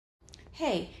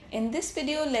Hey, in this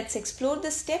video, let's explore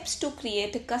the steps to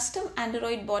create a custom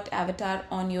Android bot avatar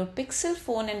on your Pixel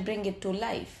phone and bring it to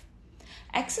life.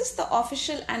 Access the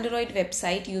official Android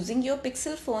website using your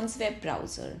Pixel phone's web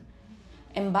browser.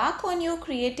 Embark on your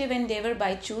creative endeavor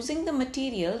by choosing the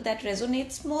material that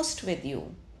resonates most with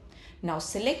you. Now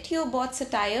select your bot's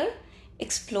attire,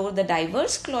 explore the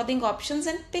diverse clothing options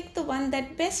and pick the one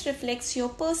that best reflects your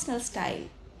personal style.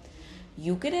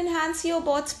 You can enhance your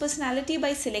bot's personality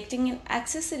by selecting an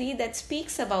accessory that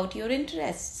speaks about your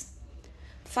interests.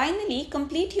 Finally,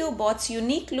 complete your bot's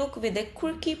unique look with a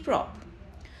quirky prop.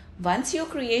 Once your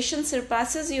creation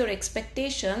surpasses your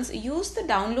expectations, use the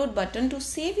download button to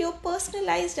save your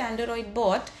personalized Android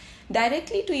bot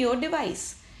directly to your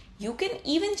device. You can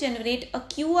even generate a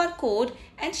QR code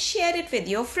and share it with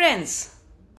your friends.